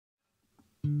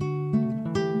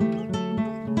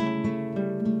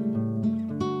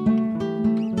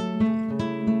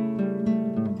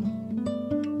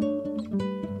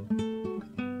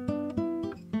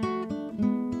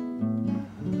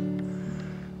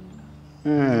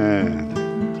And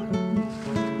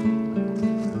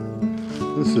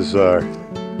this is our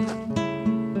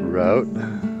route.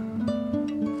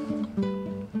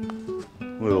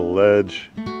 Little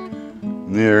ledge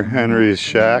near Henry's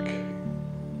shack.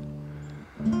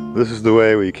 This is the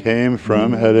way we came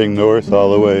from, heading north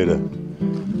all the way to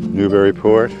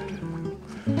Newburyport.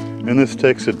 And this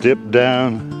takes a dip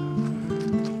down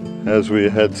as we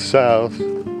head south,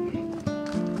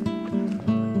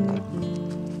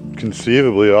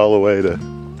 conceivably all the way to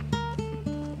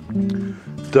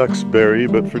Duxbury,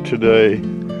 but for today,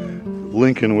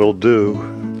 Lincoln will do.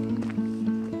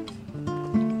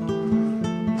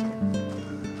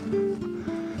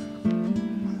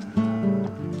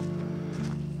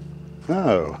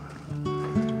 Oh,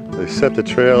 they set the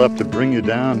trail up to bring you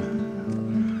down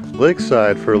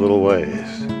lakeside for a little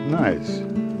ways. Nice.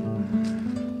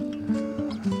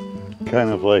 Kind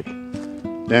of like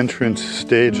entrance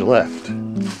stage left.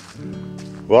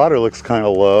 Water looks kind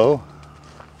of low.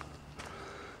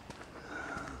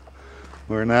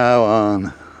 We're now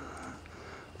on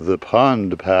the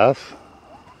pond path.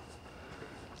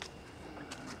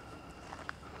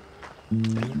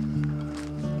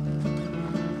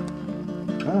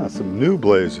 Ah, some new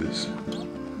blazes.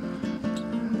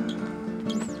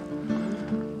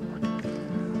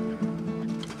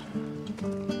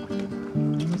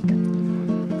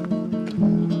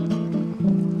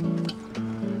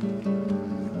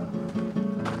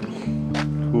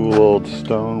 Cool old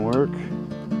stonework.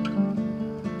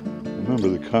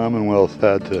 Remember, the Commonwealth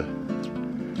had to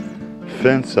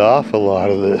fence off a lot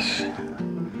of this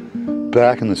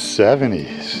back in the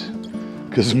 70s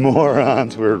because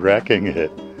morons were wrecking it.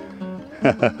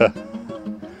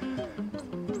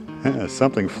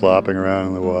 Something flopping around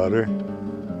in the water.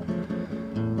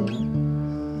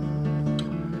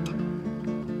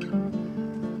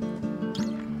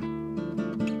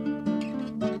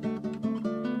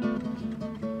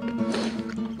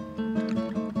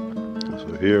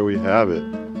 So here we have it.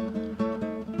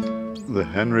 The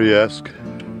Henry-esque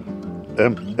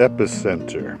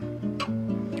epicenter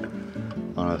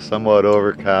on a somewhat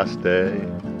overcast day.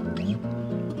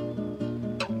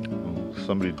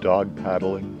 Somebody dog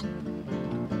paddling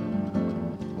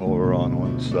over on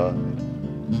one side.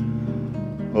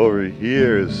 Over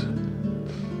here is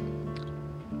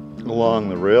along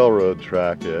the railroad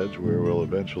track edge, where we'll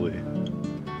eventually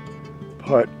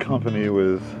part company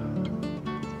with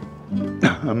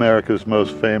America's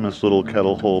most famous little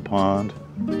kettle hole pond.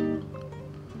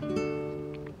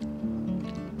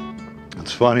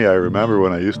 It's funny, I remember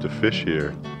when I used to fish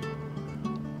here,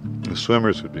 the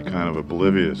swimmers would be kind of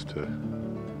oblivious to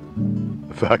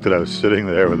the fact that I was sitting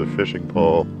there with a fishing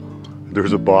pole. There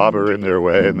was a bobber in their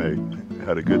way and they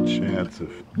had a good chance of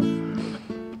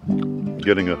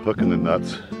getting a hook in the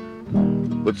nuts.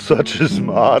 But such is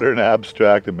modern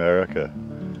abstract America.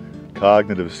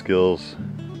 Cognitive skills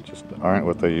just aren't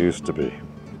what they used to be.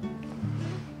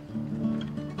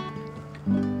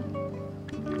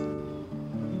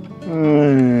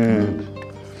 And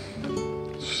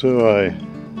so I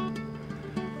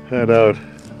head out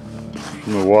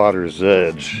from the water's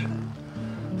edge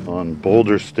on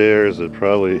boulder stairs that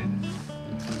probably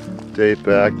date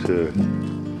back to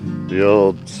the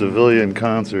old Civilian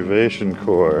Conservation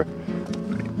Corps,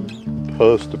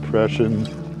 post-Depression,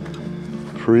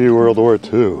 pre-World War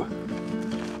II.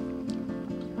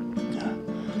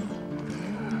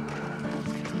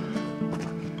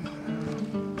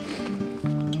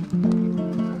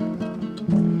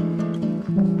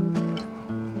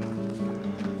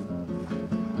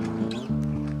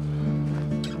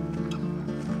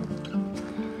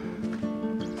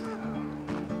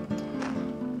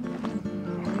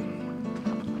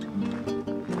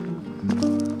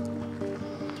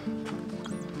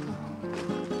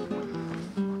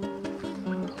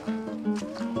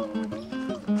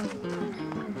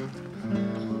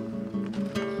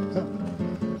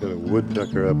 Got a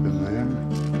woodpecker up in there.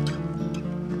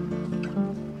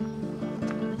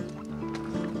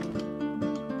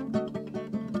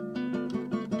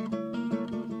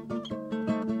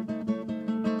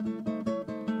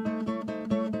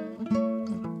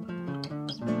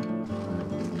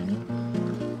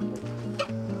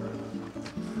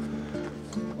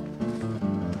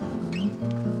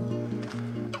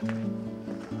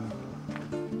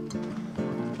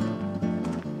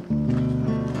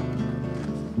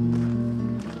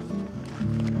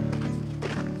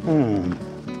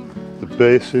 The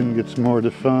basin gets more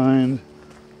defined.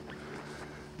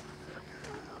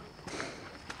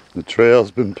 The trail's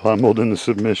been pummeled into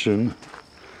submission.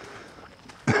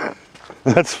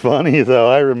 That's funny though,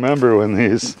 I remember when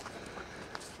these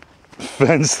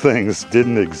fence things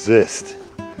didn't exist.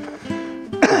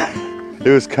 It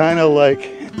was kind of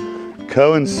like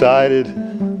coincided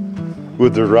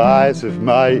with the rise of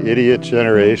my idiot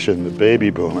generation, the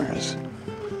baby boomers.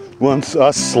 Once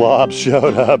us slobs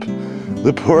showed up,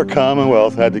 the poor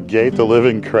Commonwealth had to gate the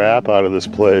living crap out of this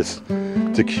place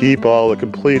to keep all the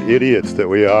complete idiots that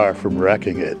we are from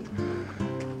wrecking it.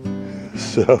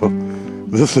 So,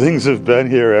 the things have been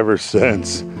here ever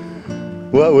since.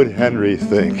 What would Henry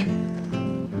think?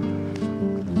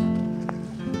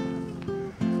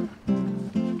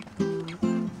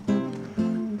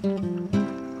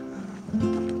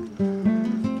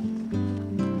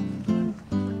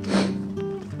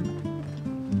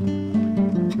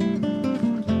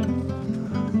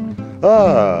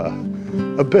 Ah,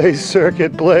 a Bay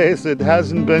Circuit blaze that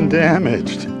hasn't been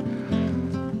damaged.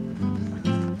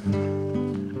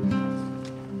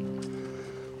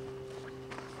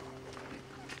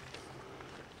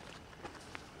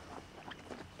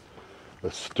 A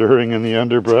stirring in the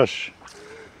underbrush.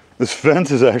 This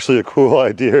fence is actually a cool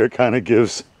idea. It kind of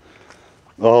gives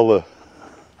all the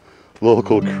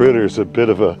local critters a bit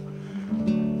of a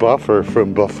buffer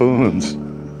from buffoons.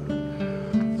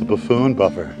 It's a buffoon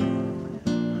buffer.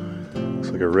 Looks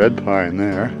like a red pine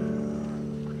there.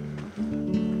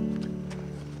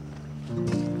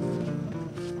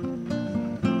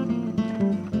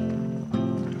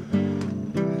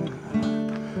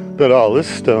 But all this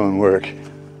stonework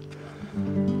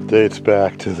dates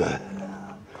back to the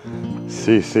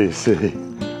CCC.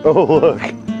 Oh look,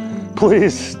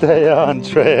 please stay on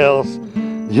trails,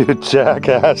 you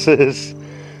jackasses.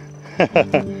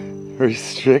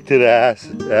 Restricted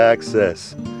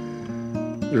access.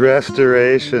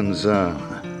 Restoration zone.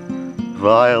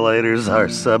 Violators are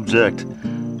subject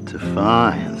to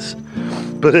fines.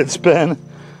 But it's been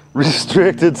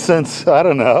restricted since, I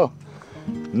don't know,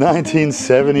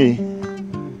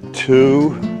 1972,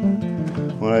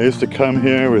 when I used to come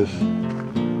here with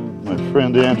my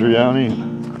friend Andrioni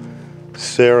and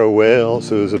Sarah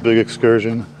Wales. It was a big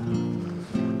excursion.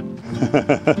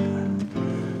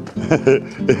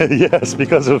 Yes,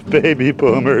 because of baby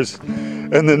boomers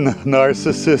and the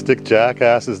narcissistic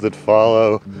jackasses that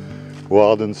follow,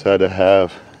 Walden's had to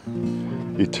have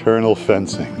eternal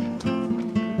fencing.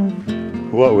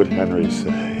 What would Henry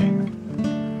say?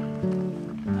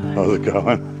 How's it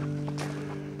going?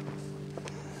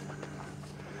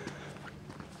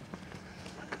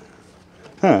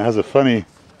 Huh, it has a funny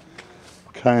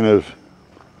kind of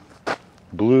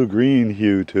blue-green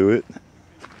hue to it.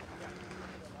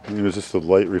 It was just a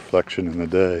light reflection in the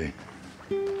day.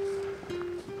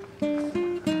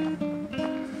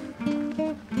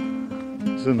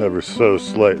 There's an ever so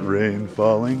slight rain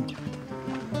falling.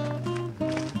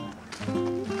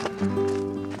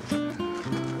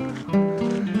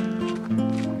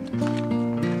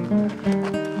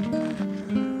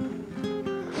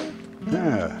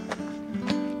 Yeah,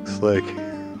 looks like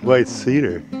white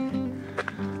cedar.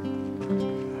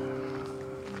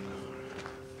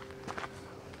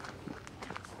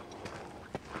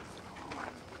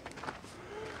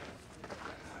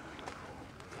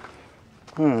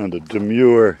 And a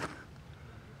demure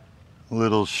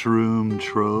little shroom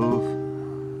trove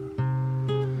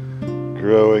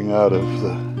growing out of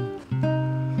the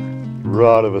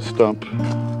rod of a stump.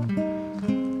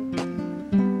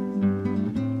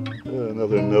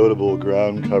 Another notable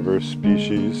ground cover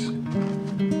species.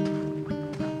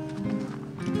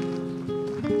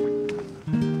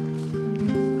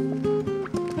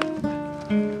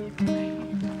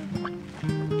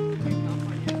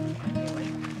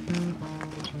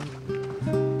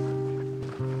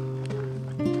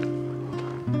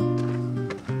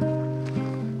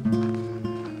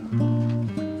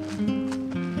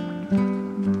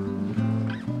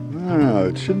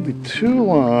 It shouldn't be too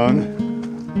long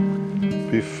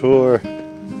before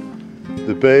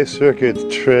the Bay Circuit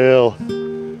Trail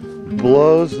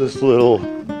blows this little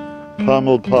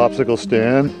pummeled popsicle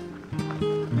stand,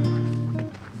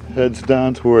 heads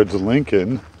down towards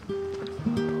Lincoln.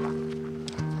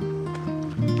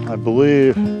 I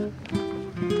believe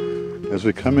as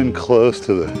we come in close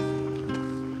to the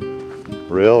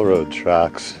railroad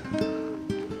tracks,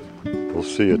 we'll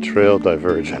see a trail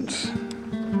divergence.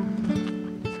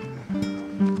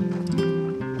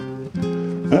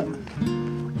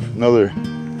 Another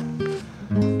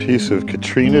piece of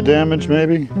Katrina damage,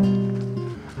 maybe?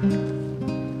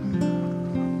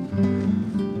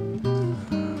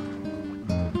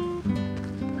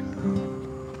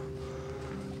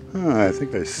 I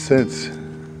think I sense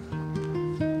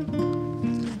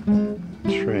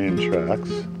train tracks.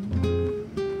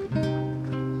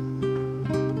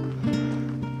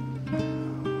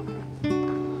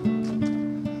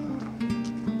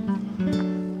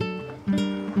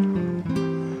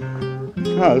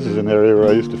 Oh, this is an area where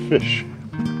I used to fish.